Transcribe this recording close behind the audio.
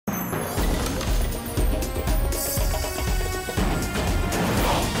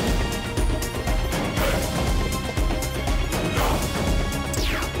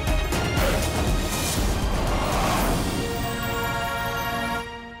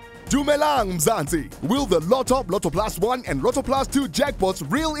Dumelang Mzansi. Will the Lotto, Lotto Plus 1 and Lotto Plus 2 jackpots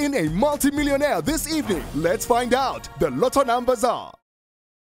reel in a multi-millionaire this evening? Let's find out. The Lotto numbers are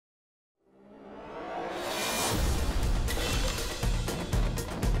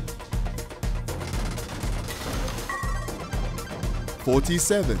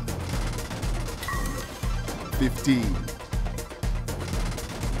 47, 15,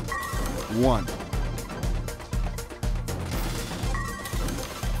 1,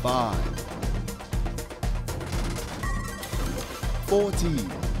 5,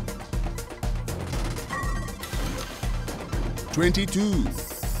 14, 22,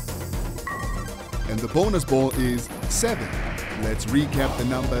 and the bonus ball is 7. Let's recap the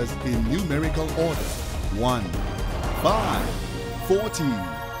numbers in numerical order. 1, 5, 14,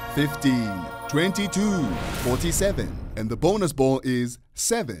 15, 22, 47, and the bonus ball is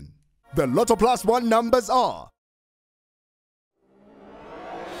 7. The Lotto Plus 1 numbers are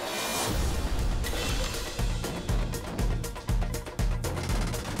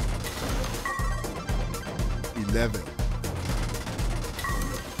 11,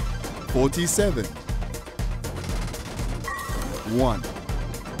 47, 1,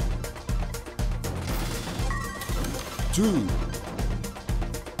 2,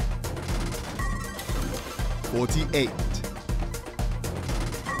 48,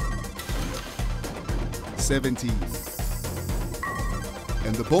 17,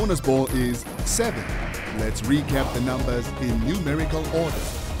 and the bonus ball is 7. Let's recap the numbers in numerical order.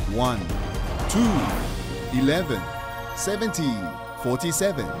 1, 2, 11, 17,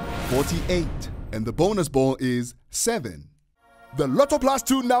 47, 48, and the bonus ball is 7. The Lotto Plus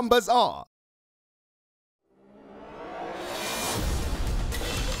 2 numbers are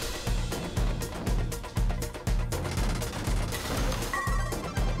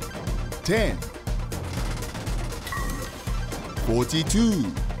 10, 42,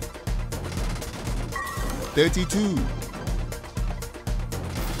 32,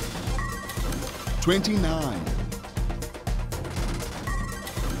 29,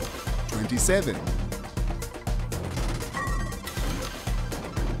 27,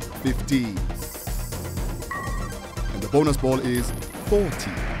 15, and the bonus ball is 40.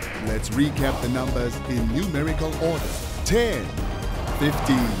 Let's recap the numbers in numerical order. 10,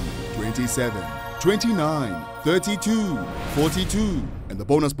 15, 27, 29, 32, 42, and the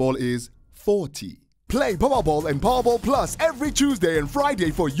bonus ball is 40. Play Powerball and Powerball Plus every Tuesday and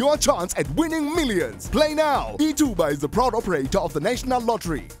Friday for your chance at winning millions. Play now. E2 is the proud operator of the National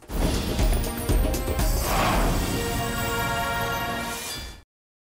Lottery.